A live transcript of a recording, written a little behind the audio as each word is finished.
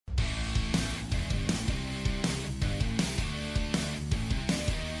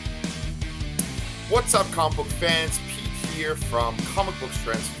What's up, comic book fans? Pete here from Comic Books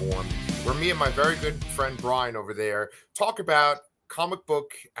Transformed, where me and my very good friend Brian over there talk about comic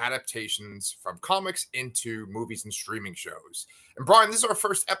book adaptations from comics into movies and streaming shows. And Brian, this is our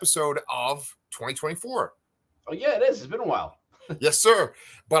first episode of 2024. Oh, yeah, it is. It's been a while. Yes, sir.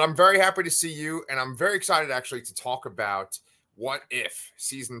 But I'm very happy to see you, and I'm very excited actually to talk about What If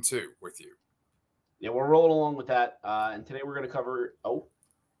Season 2 with you. Yeah, we're rolling along with that. And today we're going to cover... Oh,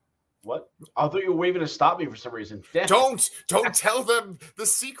 what? I thought you were waving to stop me for some reason. Damn. Don't tell them the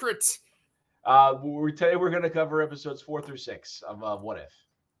secret. Today we're going to cover episodes 4 through 6 of What If.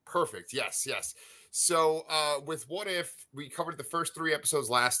 Perfect. Yes. So with What If, we covered the first 3 episodes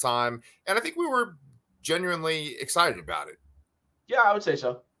last time, and I think we were genuinely excited about it. Yeah, I would say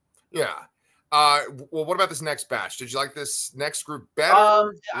so. Yeah. Well, what about this next batch? Did you like this next group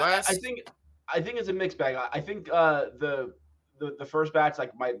better? I think it's a mixed bag. I think the first batch,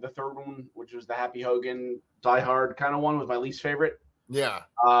 like the third one, which was the Happy Hogan Die Hard kind of one, was my least favorite. Yeah.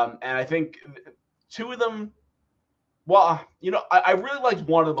 And I think 2 of them. Well, I really liked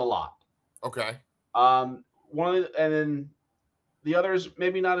one of them a lot. Okay. And then the others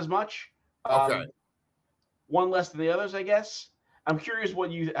maybe not as much. Okay. One less than the others, I guess. I'm curious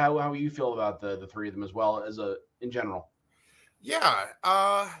how you feel about the 3 of them as well as in general. Yeah.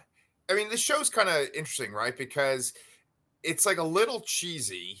 I mean, this show's kind of interesting, right? Because it's like a little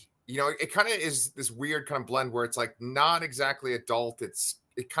cheesy. It kind of is this weird kind of blend where it's like not exactly adult. It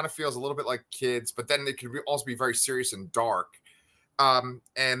kind of feels a little bit like kids, but then it could also be very serious and dark. And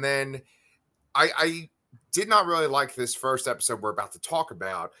then I did not really like this first episode we're about to talk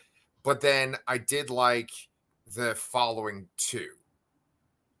about, but then I did like the following 2.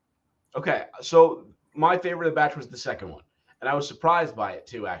 Okay, so my favorite of the batch was the second one, and I was surprised by it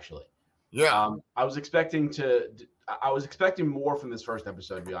too, actually. Yeah. I was expecting more from this first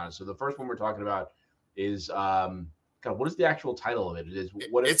episode, to be honest. So the first one we're talking about is what is the actual title of it? It is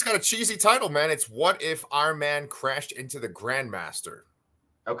what if, it's got a cheesy title, man. It's What If Iron Man Crashed into the Grandmaster.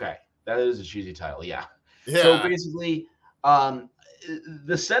 Okay, that is a cheesy title, yeah. Yeah. So basically,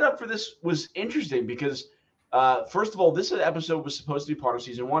 the setup for this was interesting because, first of all, this episode was supposed to be part of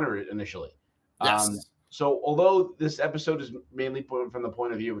season 1 initially. Yes. So although this episode is mainly from the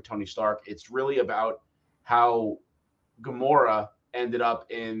point of view of Tony Stark, it's really about how Gamora ended up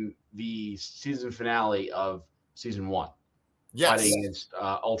in the season finale of season 1, fighting against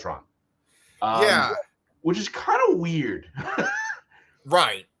Ultron. Which is kind of weird.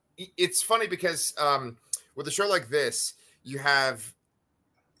 Right. It's funny because with a show like this, you have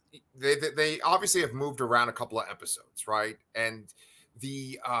they obviously have moved around a couple of episodes, right? And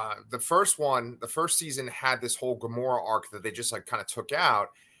the first season had this whole Gamora arc that they just like kind of took out.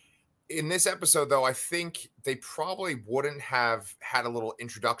 In this episode, though, I think they probably wouldn't have had a little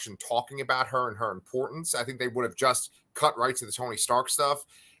introduction talking about her and her importance. I think they would have just cut right to the Tony Stark stuff.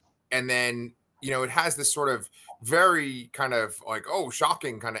 And then, it has this sort of very kind of like, oh,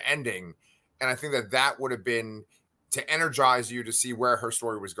 shocking kind of ending. And I think that would have been to energize you to see where her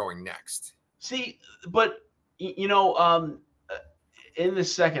story was going next. See, but, in the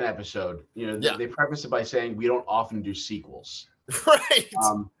second episode, they preface it by saying we don't often do sequels. Right.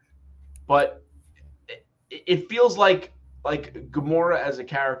 But it feels like Gamora as a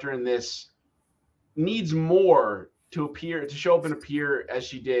character in this needs more to show up and appear as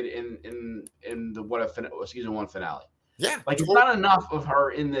she did in the What If season 1 finale. Yeah, it's not enough of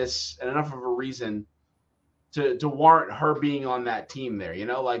her in this and enough of a reason to warrant her being on that team there.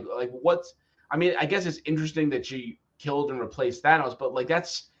 What's? I mean, I guess it's interesting that she killed and replaced Thanos, but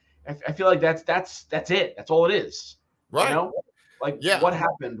I feel like that's it. That's all it is. Right. What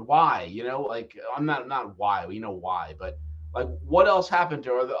happened? Why? I'm not why. We know why, but what else happened to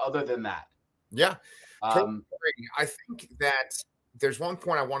her other than that? Yeah. I think that there's one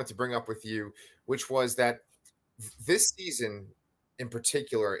point I wanted to bring up with you, which was that this season in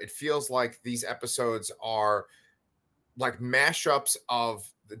particular, it feels like these episodes are like mashups of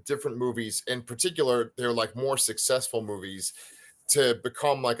the different movies. In particular, they're like more successful movies to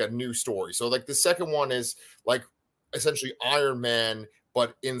become like a new story. So like the second one is like essentially Iron Man,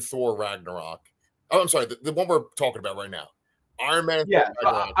 but in Thor Ragnarok. Oh, I'm sorry, the one we're talking about right now. Iron Man. Yeah,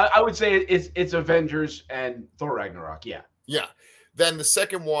 I would say it's Avengers and Thor Ragnarok. Yeah. Yeah. Then the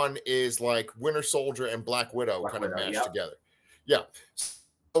second one is like Winter Soldier and Black Widow kind of mashed together. Yeah.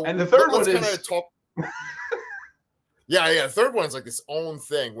 So and the third one is kind of talk. Yeah. The third one is like this own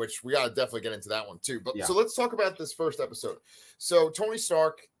thing, which we got to definitely get into that one too. But so let's talk about this first episode. So Tony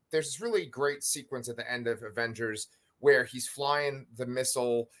Stark, there's this really great sequence at the end of Avengers where he's flying the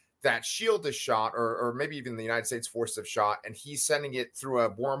missile that Shield is shot, or maybe even the United States forces have shot, and he's sending it through a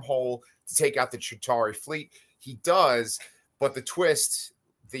wormhole to take out the Chitauri fleet. He does, but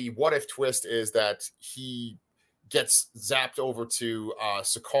the what if twist is that he gets zapped over to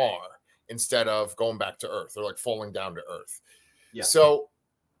Sakaar instead of going back to Earth, or like falling down to Earth. Yeah. So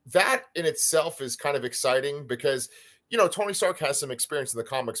that in itself is kind of exciting because, Tony Stark has some experience in the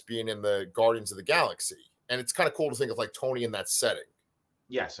comics being in the Guardians of the Galaxy. And it's kind of cool to think of like Tony in that setting.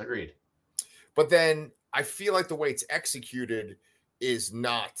 Yes, agreed. But then I feel like the way it's executed is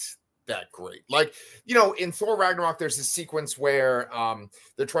not that great. Like, in Thor Ragnarok, there's this sequence where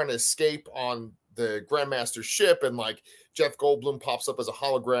they're trying to escape on the Grandmaster ship, and like Jeff Goldblum pops up as a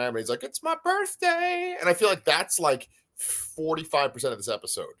hologram, and he's like, "It's my birthday," and I feel like that's like 45% of this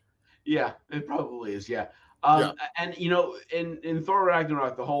episode. Yeah, it probably is. Yeah. Yeah. And in Thor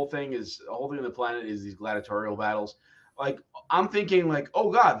Ragnarok, the whole thing on the planet is these gladiatorial battles. Like, I'm thinking, like,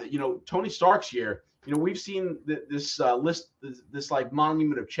 oh god, Tony Stark's here. We've seen this list, this like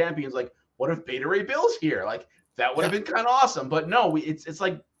monument of champions. Like, what if Beta Ray Bill's here? Like, that would have been kind of awesome. But no, it's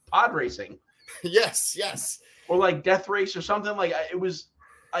like pod racing. Yes. Or like Death Race or something. Like, it was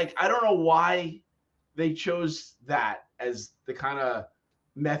like, I don't know why they chose that as the kind of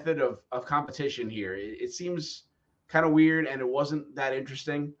method of competition here. It seems kind of weird, and it wasn't that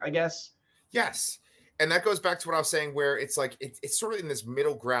interesting, I guess. Yes. And that goes back to what I was saying, where it's like it's sort of in this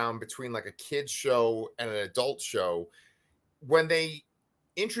middle ground between like a kid's show and an adult show. When they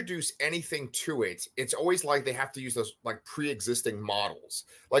introduce anything to it, it's always like they have to use those like pre-existing models.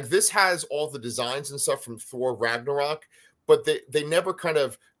 Like, this has all the designs and stuff from Thor Ragnarok, but they never kind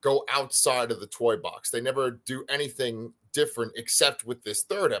of go outside of the toy box. They never do anything different except with this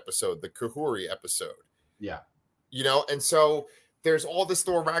third episode, the Kahhori episode. Yeah. And so there's all this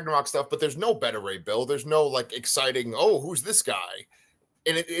Thor Ragnarok stuff, but there's no Beta Ray Bill. There's no like exciting, oh, who's this guy?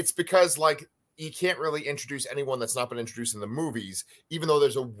 And it's because like you can't really introduce anyone that's not been introduced in the movies, even though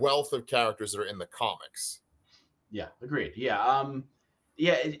there's a wealth of characters that are in the comics. Yeah, agreed. Yeah.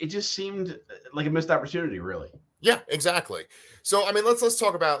 It just seemed like a missed opportunity, really. Yeah, exactly. So, I mean, let's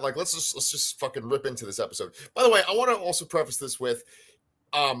talk about like let's just fucking rip into this episode. By the way, I want to also preface this with,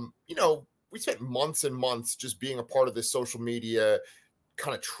 we spent months and months just being a part of this social media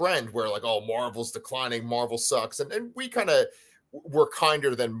kind of trend where like, oh, Marvel's declining, Marvel sucks, and we kind of were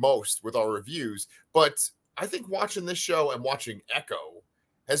kinder than most with our reviews. But I think watching this show and watching Echo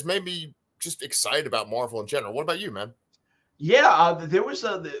has made me just excited about Marvel in general. What about you, man? Yeah, there was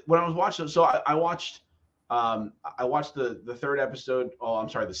when I was watching. So I watched. I watched the third episode. Oh, I'm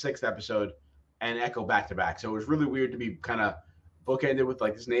sorry, the sixth episode, and Echo back to back. So it was really weird to be kind of bookended with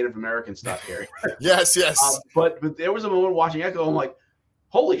like this Native American stuff here. Yes. But there was a moment watching Echo. I'm like,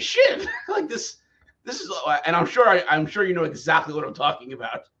 holy shit! Like this is, and I'm sure you know exactly what I'm talking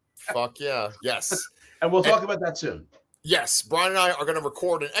about. Fuck yeah, yes. And we'll talk about that soon. Yes, Brian and I are going to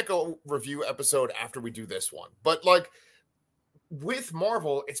record an Echo review episode after we do this one. But like, with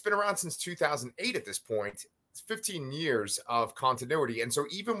Marvel, it's been around since 2008 at this point. It's 15 years of continuity. And so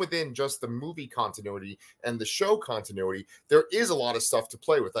even within just the movie continuity and the show continuity, there is a lot of stuff to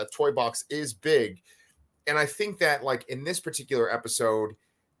play with. That toy box is big. And I think that like in this particular episode,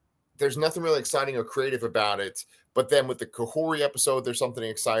 there's nothing really exciting or creative about it. But then with the Kahhori episode, there's something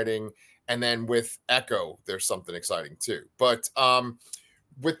exciting. And then with Echo, there's something exciting too. But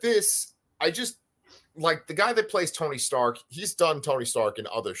with this, I just like the guy that plays Tony Stark. He's done Tony Stark in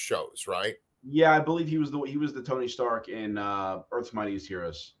other shows, right? Yeah, I believe he was the Tony Stark in Earth's Mightiest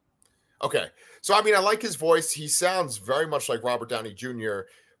Heroes. Okay, so I mean, I like his voice. He sounds very much like Robert Downey Jr.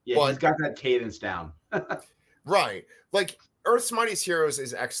 Yeah, but he's got that cadence down. Right, like Earth's Mightiest Heroes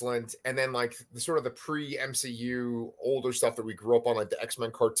is excellent, and then like the sort of the pre-MCU older stuff that we grew up on, like the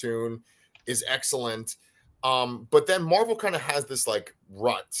X-Men cartoon, is excellent. But then Marvel kind of has this like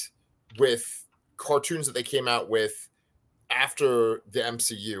rut with cartoons that they came out with after the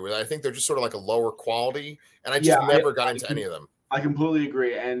MCU, and I think they're just sort of like a lower quality, and I just never got into any of them. I completely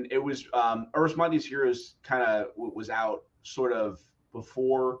agree, and it was Earth's Mightiest Heroes kind of was out sort of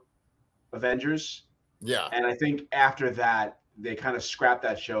before Avengers. Yeah, and I think after that they kind of scrapped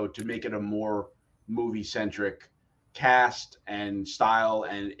that show to make it a more movie-centric cast and style,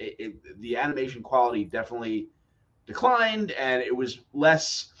 and the animation quality definitely declined, and it was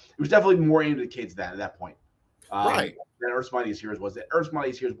definitely more aimed at kids at that point. Right. Than Earth's Mightiest Heroes was. That Earth's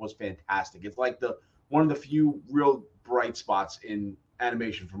Mightiest Heroes was fantastic. It's like one of the few real bright spots in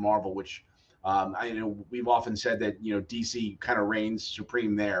animation for Marvel, which I know we've often said that DC kind of reigns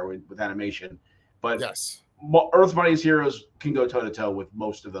supreme there with animation, but yes, Earth's Mightiest Heroes can go toe to toe with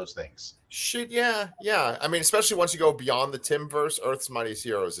most of those things. Shit, yeah. I mean, especially once you go beyond the Timverse, Earth's Mightiest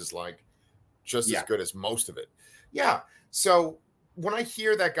Heroes is like just as good as most of it. Yeah. So when I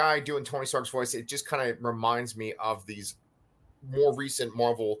hear that guy doing Tony Stark's voice, it just kind of reminds me of these more recent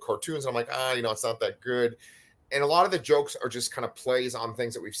Marvel cartoons. I'm like, it's not that good. And a lot of the jokes are just kind of plays on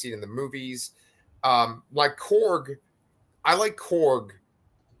things that we've seen in the movies. Like Korg, I like Korg,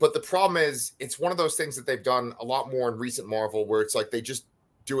 but the problem is it's one of those things that they've done a lot more in recent Marvel where it's like they just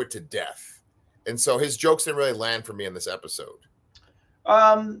do it to death. And so his jokes didn't really land for me in this episode.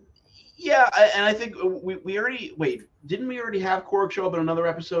 Yeah, and I think we already didn't we already have Korg show up in another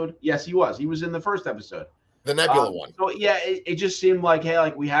episode? Yes, he was. He was in the first episode, the Nebula one. So yeah, it just seemed like, hey,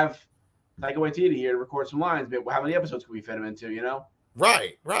 like we have Taika Waititi here to record some lines, but how many episodes can we fit him into?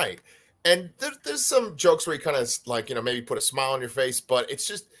 Right. And there's some jokes where you kind of like maybe put a smile on your face, but it's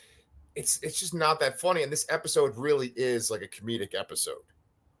just not that funny. And this episode really is like a comedic episode.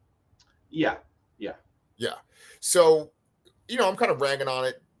 Yeah. So I'm kind of ragging on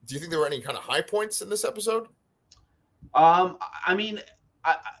it. Do you think there were any kind of high points in this episode? I mean,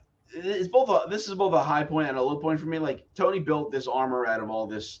 this is both a high point and a low point for me. Like Tony built this armor out of all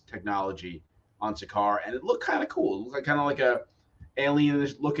this technology on Sakaar, and it looked kind of cool. It looked like kind of like a alien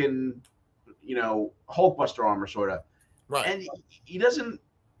looking, Hulkbuster armor sort of. Right. And he doesn't.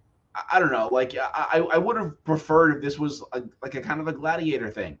 I don't know. Like I would have preferred if this was like a kind of a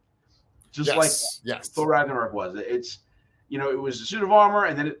gladiator thing, just like Thor Ragnarok was. It's it was a suit of armor,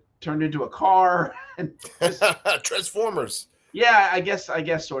 and then it turned into a car. And Transformers. Yeah, I guess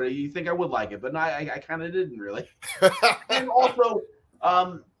sort of. You think I would like it, but no, I kind of didn't really. And also,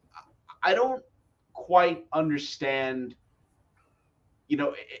 I don't quite understand.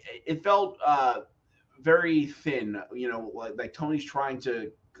 It felt very thin. Like Tony's trying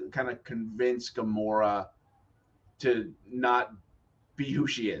to kind of convince Gamora to not be who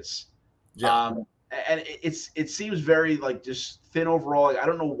she is. Yeah. And it seems very like just thin overall. Like, I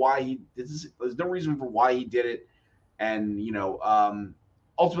don't know why there's no reason for why he did it. And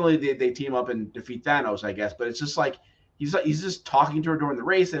ultimately they team up and defeat Thanos, I guess. But it's just like he's just talking to her during the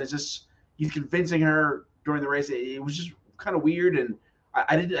race, and it's just he's convincing her during the race. It was just kind of weird, and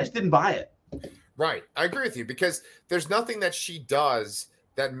I just didn't buy it. Right, I agree with you because there's nothing that she does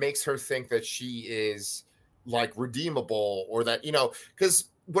that makes her think that she is like redeemable or that because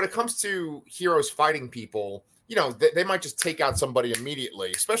when it comes to heroes fighting people, they might just take out somebody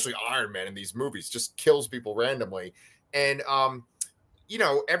immediately, especially Iron Man in these movies, just kills people randomly. And,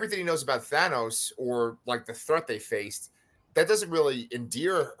 everything he knows about Thanos or like the threat they faced, that doesn't really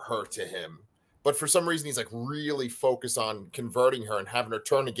endear her to him. But for some reason, he's like really focused on converting her and having her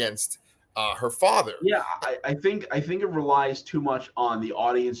turn against her father. Yeah, I think it relies too much on the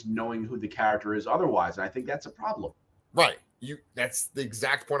audience knowing who the character is otherwise. And I think that's a problem. Right. That's the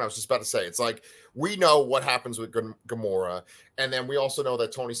exact point I was just about to say. It's like we know what happens with Gamora, and then we also know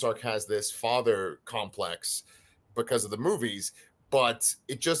that Tony Stark has this father complex because of the movies, but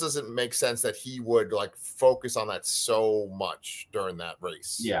it just doesn't make sense that he would like focus on that so much during that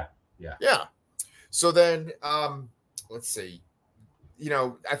race. Yeah. So then let's see.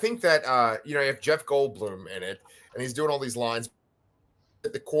 I think that you have Jeff Goldblum in it, and he's doing all these lines.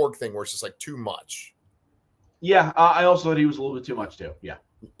 The Korg thing where it's just like too much. Yeah, I also thought he was a little bit too much too.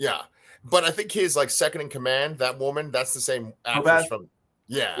 Yeah, but I think his like second in command, that woman, that's the same actress from.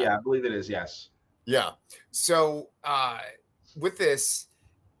 Yeah, I believe it is. Yes. Yeah. So with this,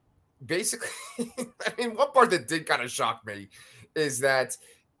 basically, I mean, one part that did kind of shock me is that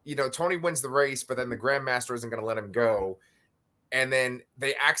Tony wins the race, but then the Grandmaster isn't going to let him go, and then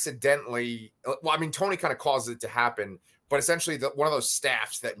they accidentally. Well, I mean, Tony kind of causes it to happen, but essentially, one of those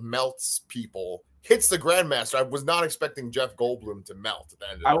staffs that melts people hits the Grandmaster. I was not expecting Jeff Goldblum to melt at the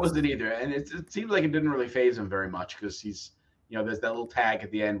end of I wasn't either. And it seems like it didn't really faze him very much because he's, there's that little tag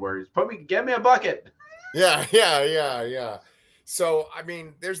at the end where he's get me a bucket. Yeah. So, I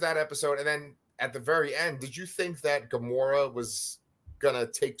mean, there's that episode. And then at the very end, did you think that Gamora was going to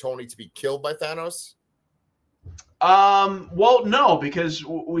take Tony to be killed by Thanos? Well, no, because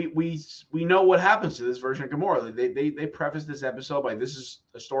we know what happens to this version of Gamora. They preface this episode by this is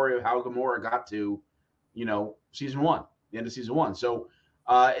a story of how Gamora got to, season 1, the end of season 1. So,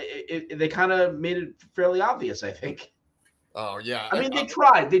 they kind of made it fairly obvious, I think. Oh yeah. I mean, they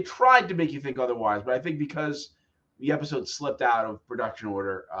tried to make you think otherwise, but I think because the episode slipped out of production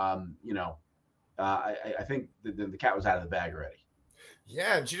order, I think the cat was out of the bag already.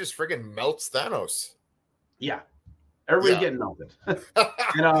 Yeah, and she just friggin' melts Thanos. Yeah. Everybody's getting melted.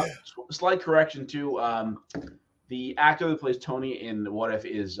 And slight correction too. The actor that plays Tony in What If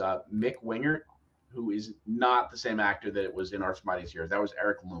is Mick Wingert. who is not the same actor that it was in Earth's Mightiest Heroes. That was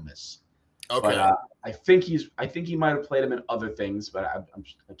Eric Loomis. Okay. But I think he might have played him in other things, but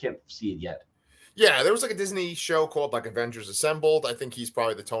I can't see it yet. Yeah, there was like a Disney show called like Avengers Assembled. I think he's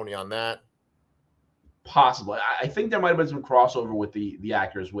probably the Tony on that. Possibly. I think there might have been some crossover with the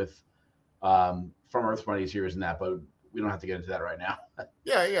actors with from Earth's Mightiest Heroes and that, but we don't have to get into that right now.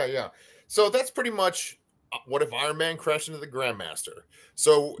 Yeah. So that's pretty much what if Iron Man crashed into the Grandmaster.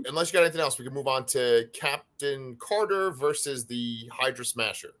 So unless you got anything else, we can move on to Captain Carter versus the Hydra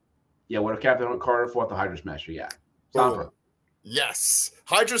Smasher. Yeah, what if Captain Carter fought the Hydra Smasher? Yeah. Stomper. Yes.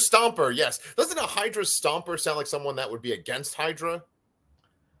 Hydra Stomper, yes. Doesn't a Hydra Stomper sound like someone that would be against Hydra?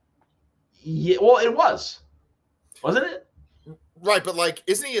 Yeah, well, it was. Wasn't it? Right, but like,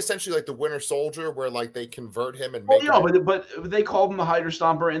 isn't he essentially like the Winter Soldier, where like they convert him and make? Well, but they called him the Hydra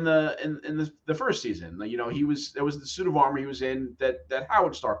Stomper in the first season. You know, there was the suit of armor he was in that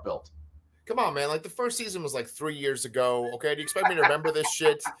Howard Stark built. Come on, man! Like the first season was like 3 years ago. Okay, do you expect me to remember this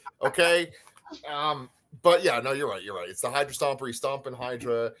shit? Okay, but yeah, no, you're right. It's the Hydra Stomper. He's stomping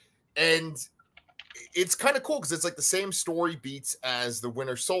Hydra, and it's kind of cool because it's like the same story beats as the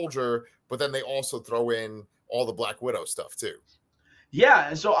Winter Soldier, but then they also throw in all the Black Widow stuff too. Yeah,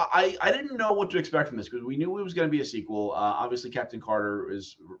 and so I didn't know what to expect from this because we knew it was going to be a sequel. Obviously, Captain Carter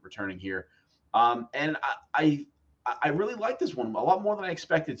is returning here, and I really like this one a lot more than I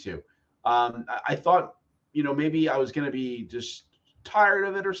expected to. I thought, you know, maybe I was going to be just tired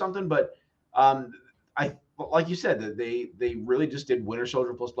of it or something, but like you said, that they really just did Winter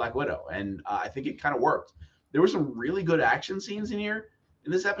Soldier plus Black Widow, and I think it kind of worked. There were some really good action scenes in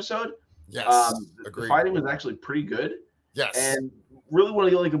this episode. Yes, the fighting was actually pretty good. Yes, and really one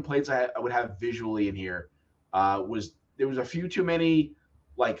of the only complaints I would have visually in here was there was a few too many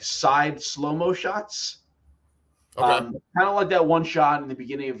like side slow-mo shots. Okay. Kind of like that one shot in the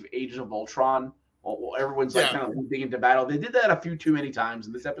beginning of Ages of Ultron. Everyone's like kind of leaping into battle. They did that a few too many times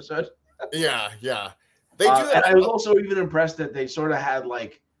in this episode. Yeah. They do that. And I was also even impressed that they sort of had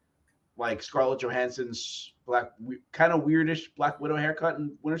like Scarlett Johansson's kind of weirdish Black Widow haircut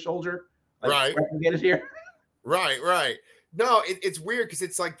in Winter Soldier. Like, right. Get it here. Right. No, it's weird because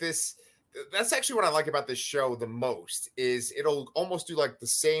it's like this. That's actually what I like about this show the most is it'll almost do like the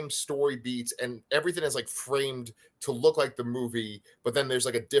same story beats and everything is like framed to look like the movie, but then there's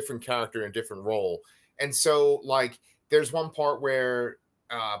like a different character in a different role. And so like there's one part where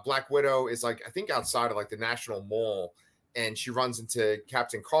Black Widow is like, I think outside of like the National Mall and she runs into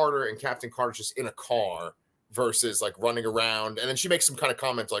Captain Carter and Captain Carter's just in a car versus like running around. And then she makes some kind of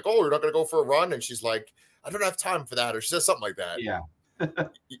comments like, oh, you're not going to go for a run. And she's like, I don't have time for that. Or she says something like that. Yeah.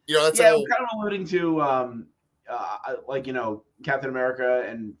 You know, that's I'm kind of alluding to like, you know, Captain America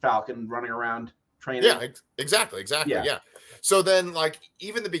and Falcon running around training. Yeah, exactly. Yeah. So then like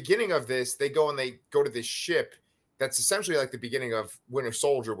even the beginning of this, they go to this ship that's essentially like the beginning of Winter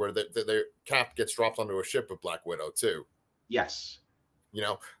Soldier where the Cap gets dropped onto a ship with Black Widow too. Yes. You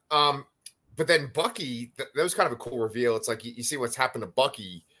know, but then Bucky, that was kind of a cool reveal. It's like you see what's happened to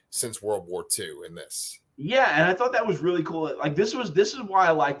Bucky since World War II in this. Yeah, and I thought that was really cool. Like this is why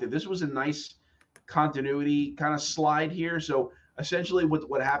I liked it. This was a nice continuity kind of slide here. So essentially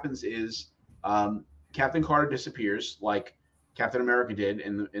what happens is Captain Carter disappears like Captain America did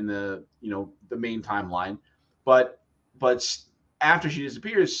in the you know the main timeline. But after she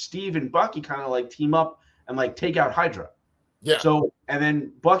disappears, Steve and Bucky kind of like team up and like take out Hydra. Yeah. So and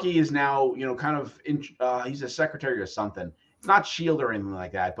then Bucky is now, you know, kind of he's a secretary or something. It's not SHIELD or anything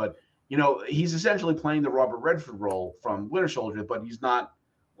like that, but you know, he's essentially playing the Robert Redford role from Winter Soldier, but he's not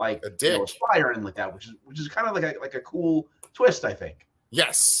like a dick, you know, a spy or anything like that, which is kind of like a cool twist, I think.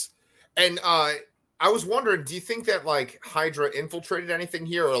 Yes. And I was wondering, do you think that like Hydra infiltrated anything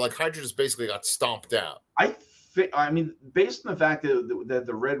here, or like Hydra just basically got stomped out? I mean, based on the fact that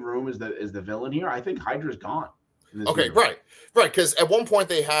the Red Room is the villain here, I think Hydra's gone. Okay, universe. Right. Because at one point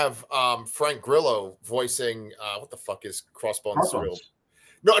they have Frank Grillo voicing what the fuck is Crossbones' real?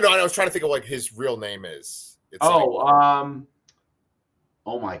 No, I was trying to think of like his real name is. It's oh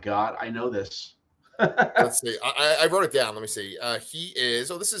my God, I know this. Let's see. I wrote it down. Let me see. He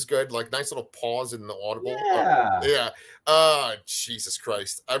is. Oh, this is good. Like nice little pause in the audible. Yeah. Jesus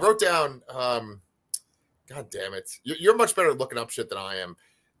Christ. I wrote down. God damn it. You're much better at looking up shit than I am.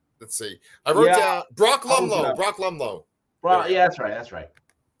 Let's see. I wrote down Brock Lumlow. Brock Lumlow. Yeah, that's right.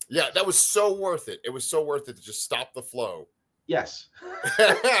 Yeah, that was so worth it. It was so worth it to just stop the flow. Yes.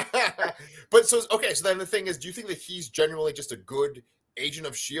 But so then the thing is, do you think that he's genuinely just a good agent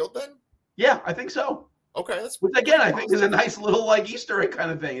of SHIELD then? Yeah, I think so. Okay. Which again, I think is a nice little like Easter egg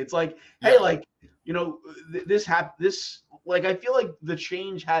kind of thing. It's like, hey, like you know, this like I feel like the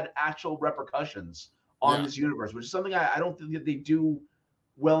change had actual repercussions on this universe, which is something I don't think that they do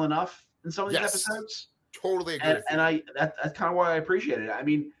well enough in some of these episodes. Totally agree with you. And that's kind of why I appreciate it. I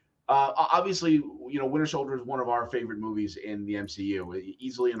mean, obviously, you know, Winter Soldier is one of our favorite movies in the MCU,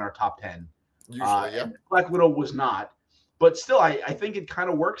 easily in our top 10. Usually, and Black Widow was not, but still, I think it kind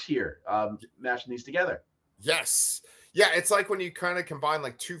of works here, mashing these together. Yes. Yeah, it's like when you kind of combine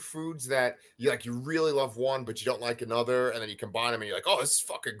like two foods that you really love one, but you don't like another, and then you combine them and you're like, oh, this is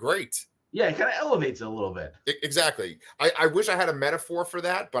fucking great. Yeah, it kind of elevates it a little bit. Exactly. I wish I had a metaphor for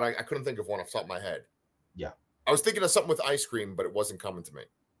that, but I couldn't think of one off the top of my head. Yeah. I was thinking of something with ice cream, but it wasn't coming to me.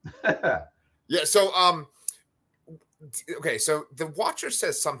 Yeah, so okay, so the Watcher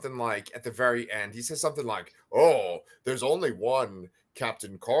says something like at the very end, he says something like, oh, there's only one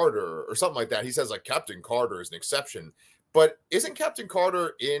Captain Carter or something like that. He says like Captain Carter is an exception. But isn't Captain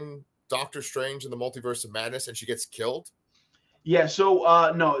Carter in Doctor Strange in the Multiverse of Madness and she gets killed? Yeah,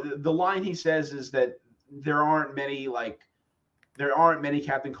 so no, the line he says is that there aren't many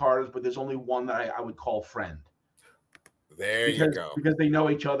Captain Carters, but there's only one that I would call friend. You go. Because they know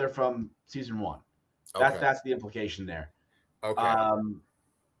each other from season 1. Okay. That's the implication there. Okay.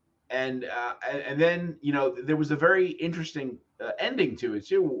 And then, you know, there was a very interesting ending to it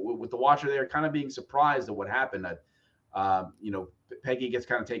too, with the Watcher there kind of being surprised at what happened. You know, Peggy gets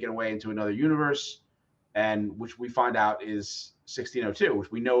kind of taken away into another universe, and which we find out is 1602,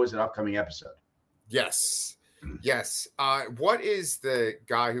 which we know is an upcoming episode. Yes. Yes. What is the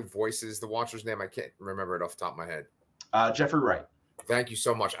guy who voices the Watcher's name? I can't remember it off the top of my head. Jeffrey Wright. Thank you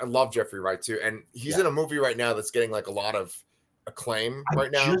so much. I love Jeffrey Wright too, and he's in a movie right now that's getting like a lot of acclaim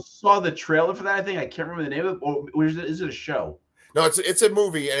right now. I just saw the trailer for that. I think I can't remember the name of it. Or is it a show? No, it's a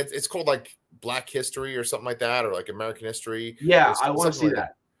movie, and it's called like Black History or something like that, or like American History. Yeah, I want to see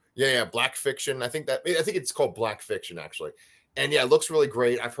that. Yeah, Black Fiction. I think it's called Black Fiction actually, and yeah, it looks really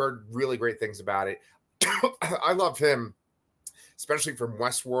great. I've heard really great things about it. I love him, especially from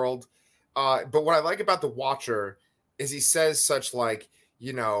Westworld. But what I like about the Watcher is he says such like,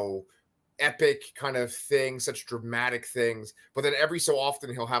 you know, epic kind of things, such dramatic things, but then every so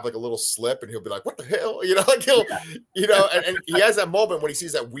often he'll have like a little slip and he'll be like, what the hell? You know, like you know, and he has that moment when he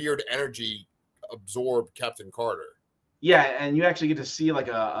sees that weird energy absorb Captain Carter. Yeah, and you actually get to see like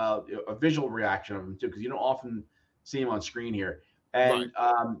a visual reaction of him too, because you don't often see him on screen here. And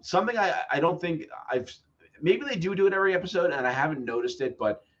something I don't think maybe they do it every episode, and I haven't noticed it,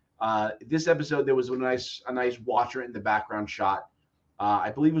 but this episode there was a nice Watcher in the background shot. I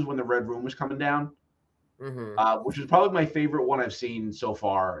believe it was when the Red Room was coming down, which was probably my favorite one I've seen so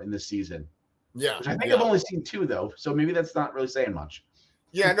far in this season. Yeah, which I think I've only seen 2 though, so maybe that's not really saying much.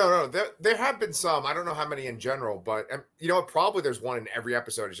 Yeah, no. There have been some. I don't know how many in general, but you know what? Probably there's one in every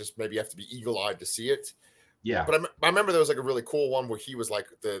episode. It's just maybe you have to be eagle-eyed to see it. Yeah. But I remember there was like a really cool one where he was like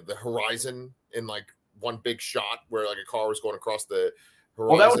the horizon in like one big shot where like a car was going across the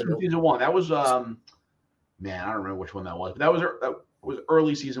horizon. Well, that was from season 1. That was man, I don't remember which one that was, but that was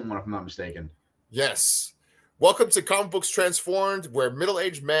early season 1, if I'm not mistaken. Yes. Welcome to Comic Books Transformed, where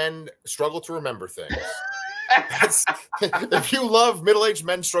middle-aged men struggle to remember things. If you love middle-aged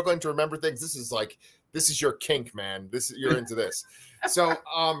men struggling to remember things, this is your kink, man. You're into this. So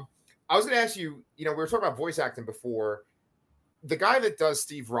I was going to ask you, you know, we were talking about voice acting before. The guy that does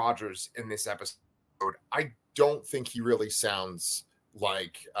Steve Rogers in this episode, I don't think he really sounds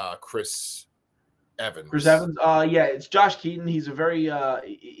like Chris Evans. Yeah, it's Josh Keaton. He's a pretty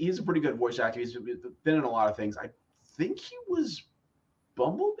good voice actor. He's been in a lot of things. I think he was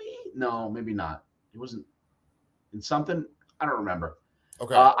Bumblebee. No, maybe not. He wasn't in something. I don't remember.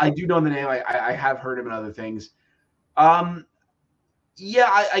 Okay. I do know the name. I have heard him in other things.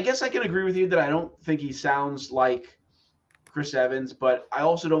 Yeah, I guess I can agree with you that I don't think he sounds like Chris Evans, but I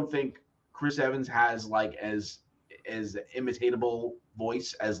also don't think Chris Evans has like as imitatable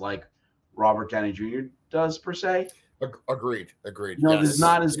voice as like Robert Downey Jr. does per se. Agreed. No, yes. There's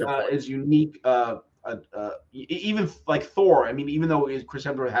not as unique. Even like Thor. I mean, even though Chris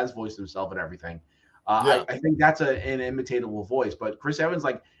Evans has voiced himself and everything, I think that's an imitatable voice. But Chris Evans,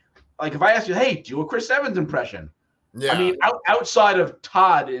 like if I asked you, hey, do a Chris Evans impression? Yeah. I mean, outside of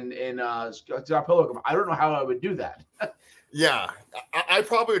Todd in Scott Pilgrim, I don't know how I would do that. Yeah, I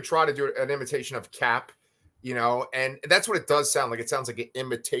probably would try to do an imitation of Cap, you know, and that's what it does sound like. It sounds like an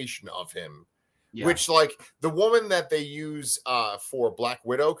imitation of him, which like the woman that they use for Black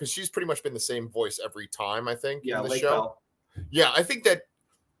Widow, because she's pretty much been the same voice every time, I think, in the show. Bell. Yeah, I think that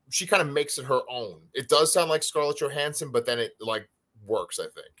she kind of makes it her own. It does sound like Scarlett Johansson, but then it like works, I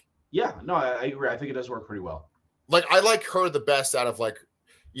think. Yeah, no, I agree. I think it does work pretty well. Like I like her the best out of like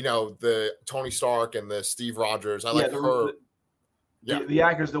the Tony Stark and the Steve Rogers. I like her. The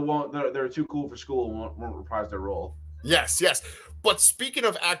actors that they're too cool for school and won't reprise their role. Yes. But speaking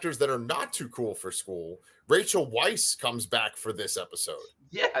of actors that are not too cool for school, Rachel Weisz comes back for this episode.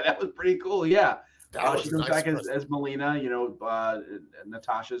 Yeah, that was pretty cool. Yeah. She comes back nice as Melina,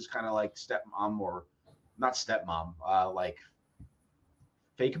 Natasha's kind of like stepmom, or not stepmom, like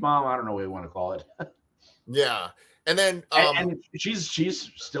fake mom. I don't know what you want to call it. Yeah. And then and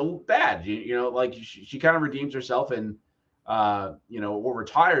she's still bad. Like she kind of redeems herself and or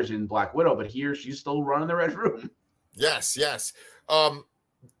retires in Black Widow, but here she's still running the Red Room. Yes.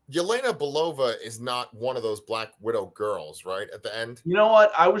 Yelena Belova is not one of those Black Widow girls, right? At the end. You know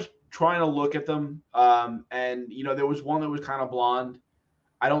what? I was trying to look at them, and there was one that was kind of blonde.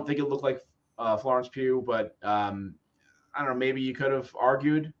 I don't think it looked like Florence Pugh, but I don't know. Maybe you could have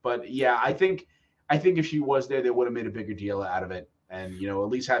argued, but yeah, I think if she was there, they would have made a bigger deal out of it, and at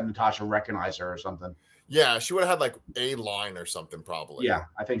least have Natasha recognize her or something. Yeah, she would have had like a line or something, probably. Yeah,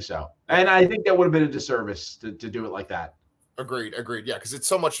 I think so, and I think that would have been a disservice to do it like that. Agreed. Yeah, because it's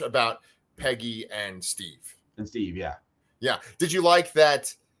so much about Peggy and Steve. Yeah. Did you like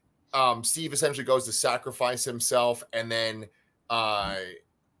that? Steve essentially goes to sacrifice himself, and then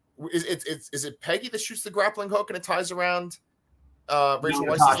is it Peggy that shoots the grappling hook and it ties around Rachel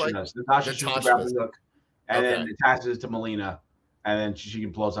Weisz's leg? Natasha shoots the grappling hook and then attaches it to Melina, and then she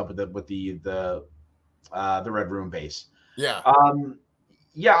blows up with the Red Room base. Yeah.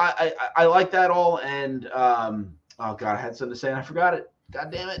 I like that all, and oh god, I had something to say and I forgot it.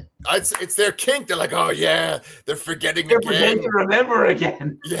 God damn it. It's their kink. They're like, oh yeah, they're forgetting again. Forgetting to remember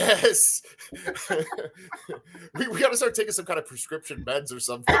again. Yes. we got to start taking some kind of prescription meds or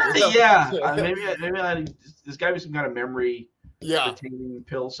something. Yeah. Maybe there's got to be some kind of memory retaining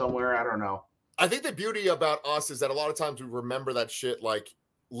pill somewhere. I don't know. I think the beauty about us is that a lot of times we remember that shit like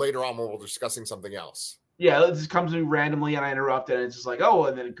later on when we're discussing something else. Yeah, it just comes to me randomly and I interrupt and it's just like, oh,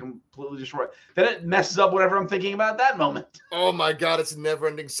 and then it completely destroys. Then it messes up whatever I'm thinking about at that moment. Oh my god, it's a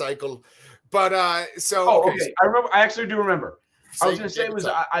never-ending cycle. But okay. I remember. I actually do remember. I was going to say was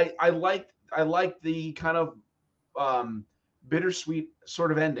I liked the kind of bittersweet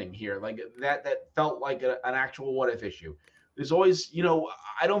sort of ending here, like that felt like an actual what if issue. There's always,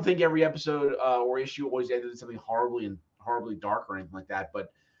 I don't think every episode or issue always ended in something horribly dark or anything like that,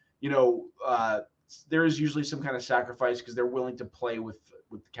 but there is usually some kind of sacrifice because they're willing to play with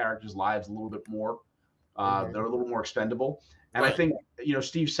the characters' lives a little bit more. They're a little more expendable. And right. I think,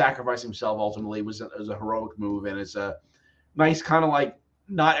 Steve sacrificing himself ultimately was a heroic move. And it's a nice kind of like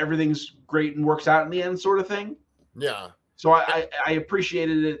not everything's great and works out in the end sort of thing. Yeah. So I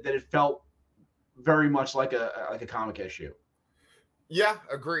appreciated it, that it felt very much like a comic issue. Yeah,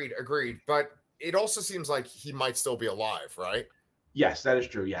 agreed. But it also seems like he might still be alive, right? Yes, that is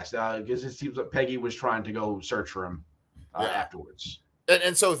true. Yes, because it seems like Peggy was trying to go search for him afterwards.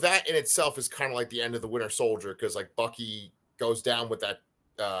 And so that in itself is kind of like the end of the Winter Soldier, because like Bucky goes down with that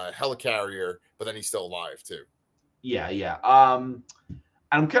helicarrier, but then he's still alive too. Yeah. I'm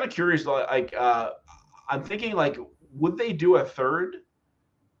kind of curious. Like, I'm thinking, like, would they do a third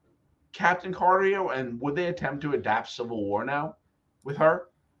Captain Carter, and would they attempt to adapt Civil War now with her?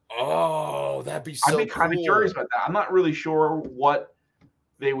 Oh, that'd be so. I'd be kind of curious about that. I'm not really sure what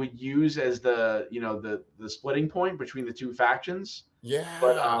they would use as the splitting point between the two factions. Yeah,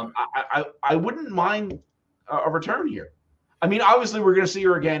 but I wouldn't mind a return here. I mean, obviously we're going to see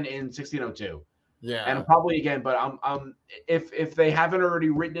her again in 1602. Yeah, and probably again. But if they haven't already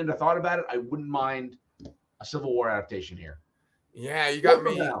written it or thought about it, I wouldn't mind a Civil War adaptation here. Yeah, you got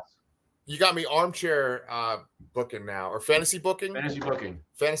me. You got me armchair booking now, or fantasy booking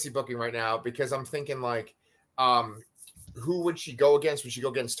right now, because I'm thinking like, who would she go against? Would she go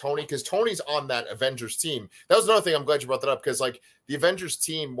against Tony? Because Tony's on that Avengers team. That was another thing. I'm glad you brought that up, because like the Avengers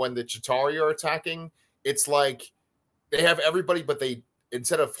team, when the Chitauri are attacking, it's like they have everybody, but they,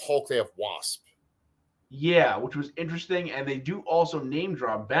 instead of Hulk, they have Wasp. Yeah, which was interesting, and they do also name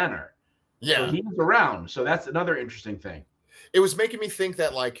drop Banner. Yeah, so he was around. So that's another interesting thing. It was making me think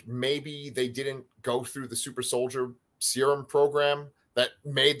that like maybe they didn't go through the super soldier serum program that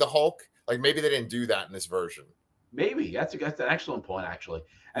made the Hulk. Like maybe they didn't do that in this version. Maybe that's an excellent point, actually.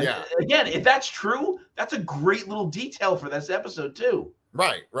 And again, if that's true, that's a great little detail for this episode too.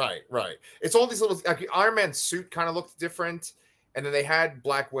 Right. It's all these little, like Iron Man's suit kind of looked different, and then they had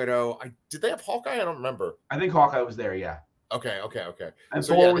Black Widow. Did they have Hawkeye? I don't remember. I think Hawkeye was there. Yeah. Okay. And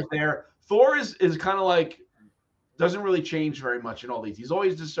so Thor was there. Thor is kind of like, doesn't really change very much in all these. He's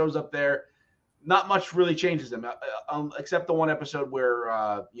always just shows up there. Not much really changes him, except the one episode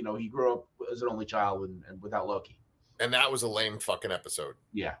where he grew up as an only child and without Loki. And that was a lame fucking episode.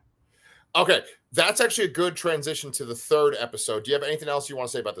 Yeah. Okay, that's actually a good transition to the third episode. Do you have anything else you want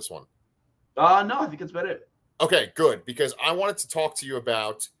to say about this one? No, I think that's about it. Okay, good, because I wanted to talk to you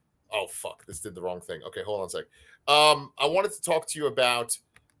about. Oh fuck, this did the wrong thing. Okay, hold on a sec. I wanted to talk to you about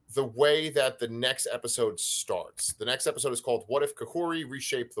the way that the next episode starts. The next episode is called "What If Kahhori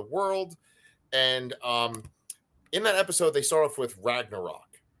Reshaped the World," and in that episode they start off with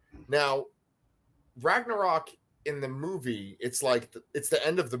Ragnarok. Now, Ragnarok in the movie, it's like it's the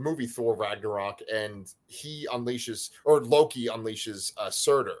end of the movie Thor Ragnarok, and he unleashes, or Loki unleashes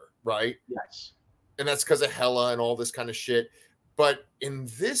Surtur, right? Yes. And that's because of Hela and all this kind of shit. But in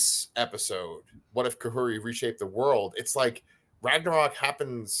this episode, What If Kahhori Reshaped the World? It's like Ragnarok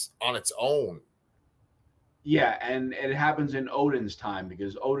happens on its own. Yeah, and it happens in Odin's time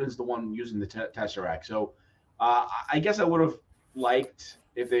because Odin's the one using the Tesseract. So I guess I would have liked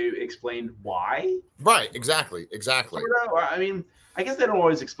if they explained why. Right, exactly. I mean, I guess they don't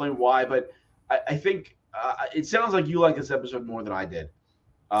always explain why, but I think it sounds like you like this episode more than I did.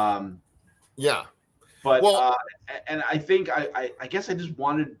 Yeah. But well, and I think I guess I just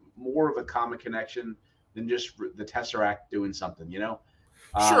wanted more of a comic connection than just the Tesseract doing something, you know?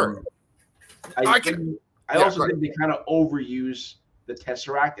 Sure. I also think they kind of overuse the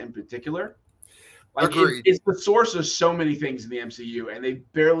Tesseract in particular. Like it's the source of so many things in the MCU, and they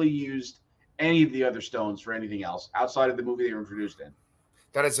barely used any of the other stones for anything else outside of the movie they were introduced in.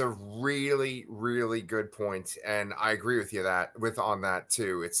 That is a really, really good point, and I agree with you on that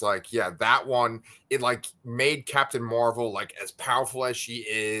too. It's like, yeah, that one, it like made Captain Marvel like as powerful as she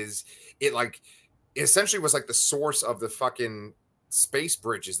is. It like essentially was like the source of the fucking space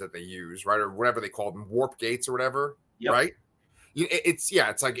bridges that they use, right, or whatever they call them, warp gates or whatever, right? It's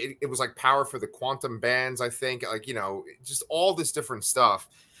like it was like power for the quantum bands, I think, like, you know, just all this different stuff,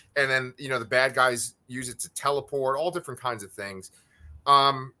 and then, you know, the bad guys use it to teleport, all different kinds of things.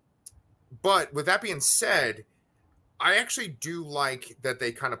 But with that being said, I actually do like that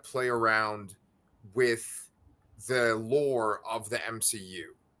they kind of play around with the lore of the MCU.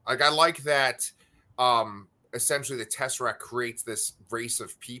 Like, I like that essentially the Tesseract creates this race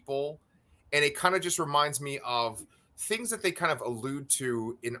of people, and it kind of just reminds me of things that they kind of allude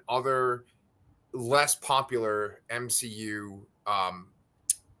to in other less popular MCU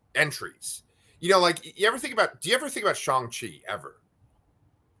entries. You know, like, do you ever think about Shang-Chi ever?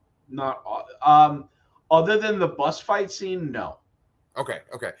 Not other than the bus fight scene, no. Okay.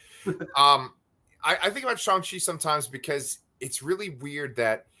 I think about Shang-Chi sometimes because it's really weird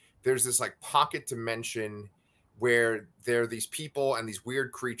that there's this like pocket dimension where there are these people and these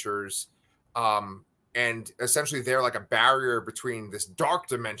weird creatures, and essentially they're like a barrier between this dark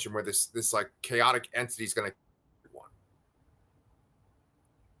dimension where this like chaotic entity is going to one,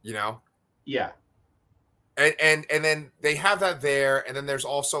 you know? Yeah. And then they have that there, and then there's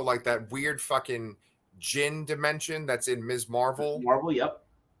also like that weird fucking Jinn dimension that's in Ms. Marvel. Marvel, yep.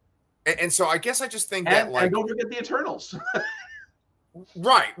 And so I guess I just think that, like, and don't forget the Eternals.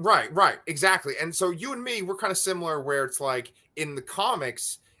 Right, exactly. And so you and me, we're kind of similar, where it's like in the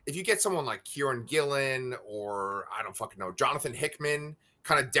comics, if you get someone like Kieran Gillen or I don't fucking know, Jonathan Hickman,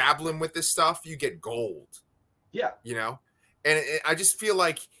 kind of dabbling with this stuff, you get gold. Yeah, you know, and I just feel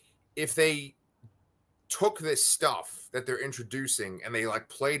like if they took this stuff that they're introducing and they like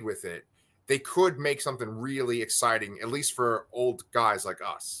played with it, they could make something really exciting, at least for old guys like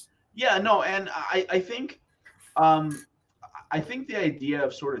us. Yeah, no, and I think the idea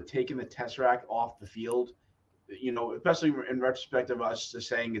of sort of taking the Tesseract off the field, you know, especially in retrospect of us just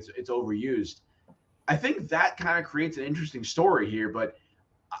saying it's overused, I think that kind of creates an interesting story here. But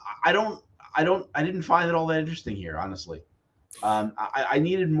I didn't find it all that interesting here, honestly. I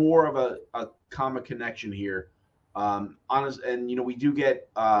needed more of a comic connection here. And you know, we do get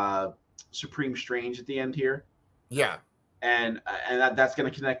Supreme Strange at the end here. Yeah. And that's going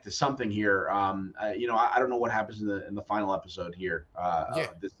to connect to something here. You know, I don't know what happens in the final episode here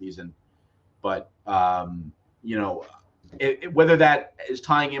this season, but you know, whether that is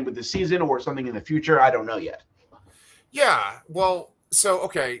tying in with the season or something in the future, I don't know yet. Yeah, well, so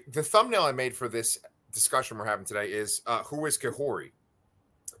okay, the thumbnail I made for this discussion we're having today is who is Kahhori?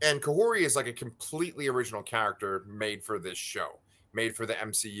 And Kahhori is like a completely original character made for this show, made for the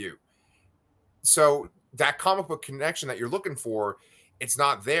MCU. So that comic book connection that you're looking for, it's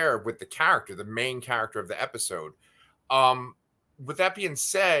not there with the character, the main character of the episode. With that being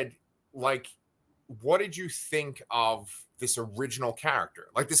said, like, what did you think of this original character?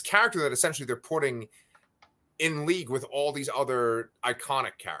 Like this character that essentially they're putting in league with all these other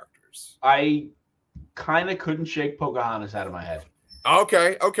iconic characters. I kind of couldn't shake Pocahontas out of my head.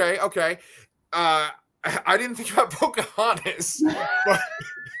 Okay. I didn't think about Pocahontas,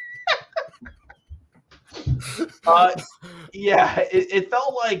 but yeah, it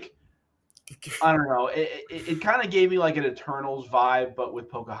felt like, I don't know. It kind of gave me like an Eternals vibe, but with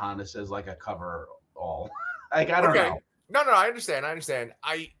Pocahontas as like a cover all. Like, I don't okay. know. No, I understand.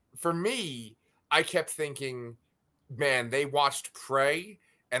 For me, I kept thinking, man, they watched Prey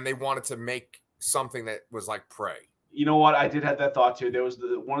and they wanted to make something that was like Prey. You know what? I did have that thought too. There was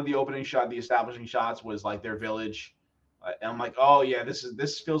one of the opening shot, the establishing shots was like their village. And I'm like, oh yeah,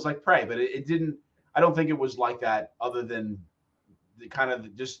 this feels like Prey, but it didn't. I don't think it was like that, other than the kind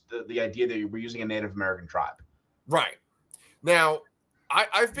of just the idea that we're using a Native American tribe. Right. Now,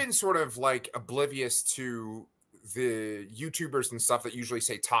 I've been sort of like oblivious to the YouTubers and stuff that usually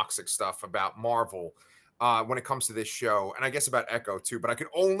say toxic stuff about Marvel when it comes to this show, and I guess about Echo too, but I could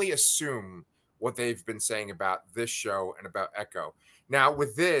only assume what they've been saying about this show and about Echo. Now,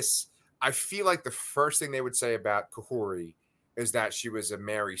 with this, I feel like the first thing they would say about Kahhori is that she was a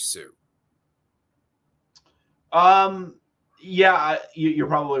Mary Sue. Yeah, you're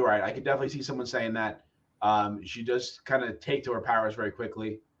probably right. I could definitely see someone saying that. She does kind of take to her powers very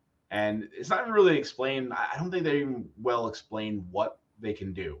quickly, and it's not even really explained. I don't think they even well explain what they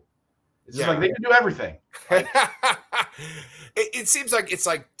can do. It's just like they can do everything. Like, it seems like it's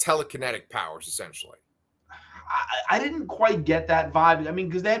like telekinetic powers, essentially. I didn't quite get that vibe. I mean,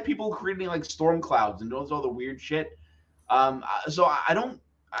 because they had people creating like storm clouds and doing all the weird shit. So I don't.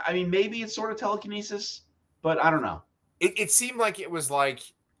 I mean, maybe it's sort of telekinesis, but I don't know. It seemed like it was like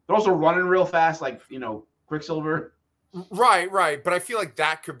they're also running real fast, like Quicksilver. Right. But I feel like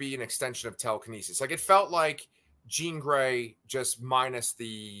that could be an extension of telekinesis. Like it felt like Jean Grey just minus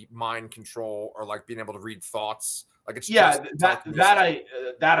the mind control or like being able to read thoughts. Like it's that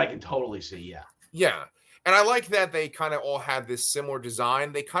I can totally see. Yeah. And I like that they kind of all had this similar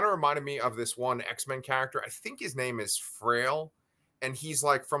design. They kind of reminded me of this one X-Men character. I think his name is Frail, and he's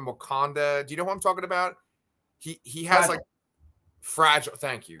like from Wakanda. Do you know who I'm talking about? He has like fragile.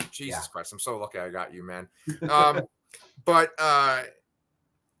 Thank you, Jesus Christ! I'm so lucky I got you, man. But I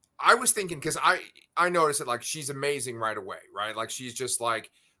was thinking because I noticed that like she's amazing right away, right? Like she's just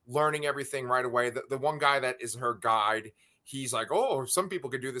like learning everything right away. The one guy that is her guide, he's like, oh, some people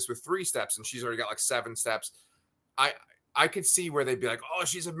could do this with 3 steps, and she's already got like 7 steps. I could see where they'd be like, oh,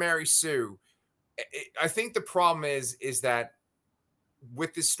 she's a Mary Sue. I think the problem is that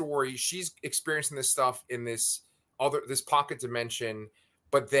with this story, she's experiencing this stuff in this pocket dimension,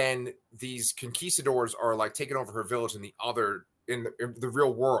 but then these conquistadors are like taking over her village in the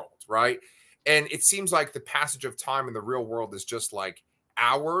real world, right? And it seems like the passage of time in the real world is just like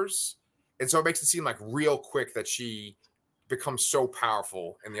hours, and so it makes it seem like real quick that she becomes so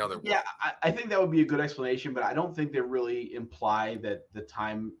powerful in the other world. Yeah, I think that would be a good explanation, but I don't think they really imply that the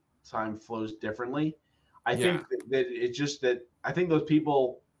time flows differently. I think that it's just that I think those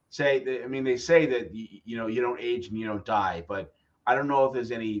people say that, I mean, they say that you don't age and you don't die, but I don't know if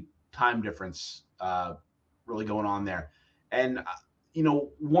there's any time difference really going on there. And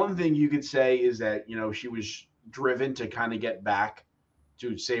one thing you could say is that she was driven to kind of get back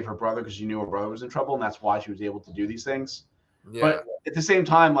to save her brother because she knew her brother was in trouble, and that's why she was able to do these things. Yeah. But at the same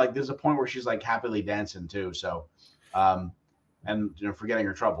time, like there's a point where she's like happily dancing too. So, and forgetting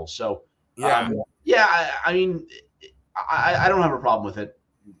her troubles. So, I mean, I don't have a problem with it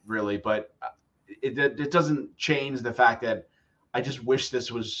really, but it doesn't change the fact that I just wish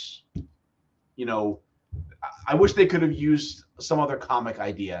this was, I wish they could have used some other comic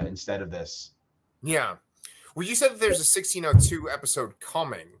idea instead of this. Yeah. Well, you said that there's a 1602 episode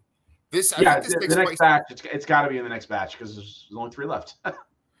coming. I think the next batch. It's got to be in the next batch because there's only 3 left.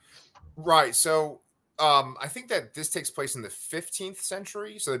 Right. So I think that this takes place in the 15th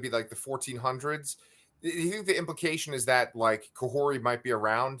century. So it'd be like the 1400s. Do you think the implication is that like Kahhori might be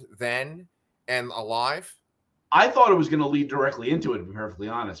around then and alive? I thought it was going to lead directly into it, to be perfectly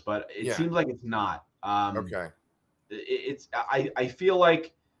honest, but it seems like it's not. Okay. I feel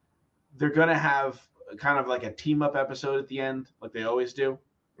like they're going to have kind of like a team up episode at the end, like they always do.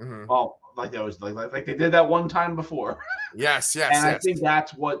 Mm-hmm. Well, like they always like they did that one time before. Yes. And I think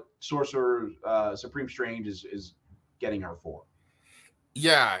that's what Sorcerer Supreme Strange is getting her for.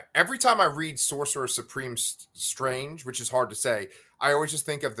 Yeah. Every time I read Sorcerer Supreme Strange, which is hard to say, I always just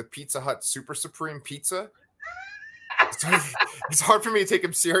think of the Pizza Hut Super Supreme Pizza. It's hard for me to take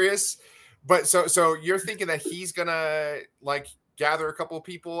him serious. But so you're thinking that he's gonna like gather a couple of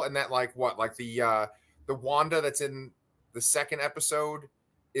people, and that like what, like the Wanda that's in the 2nd episode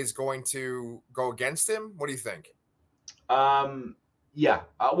is going to go against him? What do you think? Yeah.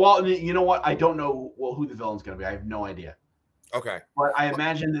 Well, you know what? I don't know who the villain's going to be. I have no idea. Okay. But I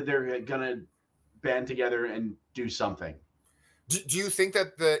imagine that they're going to band together and do something. Do you think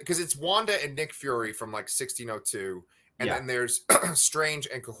that because it's Wanda and Nick Fury from like 1602, and then there's Strange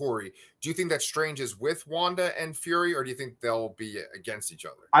and Kahhori. Do you think that Strange is with Wanda and Fury, or do you think they'll be against each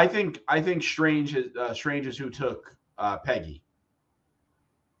other? I think Strange is who took Peggy.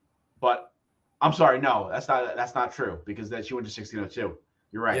 But I'm sorry, no, that's not true because that she went to 1602.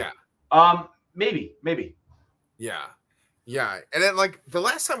 You're right. Yeah. Maybe. Yeah. And then like the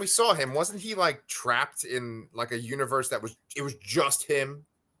last time we saw him, wasn't he like trapped in like a universe that was just him?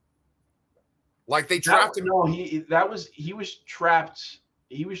 Like they trapped him. No, he was trapped.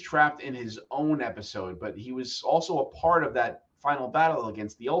 He was trapped in his own episode, but he was also a part of that final battle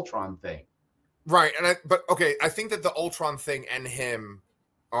against the Ultron thing. Right. But I think that the Ultron thing and him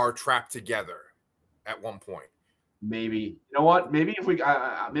are trapped together at one point. Maybe. You know what? Maybe if we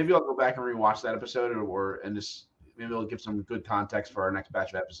maybe I'll go back and rewatch that episode and just maybe it'll give some good context for our next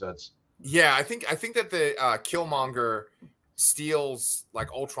batch of episodes. Yeah, I think that the Killmonger steals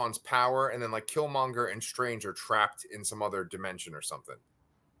like Ultron's power, and then like Killmonger and Strange are trapped in some other dimension or something.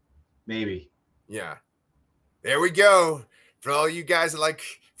 Maybe. Yeah. There we go. For all you guys that like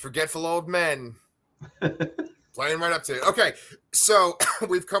forgetful old men. Playing right up to it. Okay, so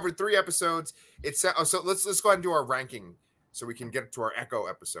we've covered 3 episodes. So let's go ahead and do our ranking so we can get to our Echo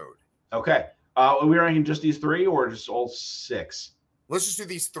episode. Okay. Are we ranking just these 3 or just all 6? Let's just do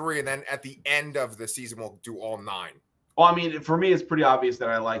these 3, and then at the end of the season, we'll do all 9. Well, I mean, for me, it's pretty obvious that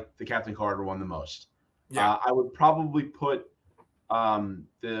I like the Captain Carter one the most. Yeah. I would probably put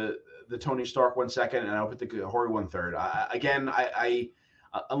the Tony Stark one second, and I'll put the Kahhori one third. I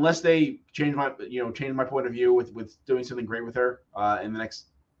unless they change my point of view with doing something great with her in the next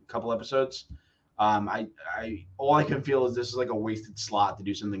couple episodes. All I can feel is this is like a wasted slot to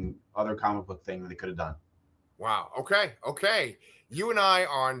do something other comic book thing that they could have done. Wow. Okay. You and I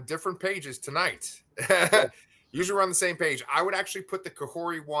are on different pages tonight. Usually we're on the same page. I would actually put the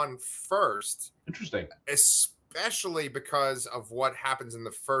Kahhori one first. Interesting. Especially because of what happens in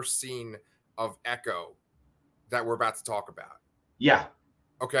the first scene of Echo that we're about to talk about. Yeah.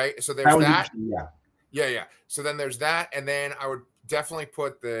 Okay. So there's that. Yeah. So then there's that. And then I would definitely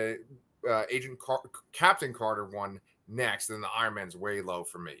put the Captain Carter one next. And then the Iron Man's way low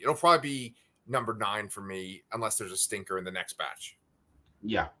for me. It'll probably be number 9 for me unless there's a stinker in the next batch.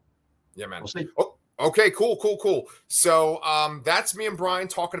 Yeah, man. We'll see. Oh, okay, cool. So that's me and Brian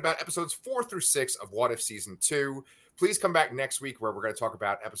talking about episodes 4 through 6 of What If Season 2. Please come back next week where we're going to talk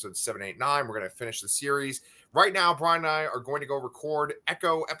about episodes 7, 8, 9. We're going to finish the series. Right now, Brian and I are going to go record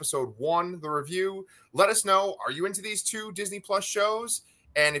Echo episode 1, the review. Let us know, are you into these 2 Disney Plus shows?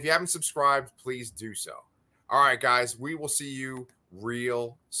 And if you haven't subscribed, please do so. All right, guys, we will see you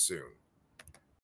real soon.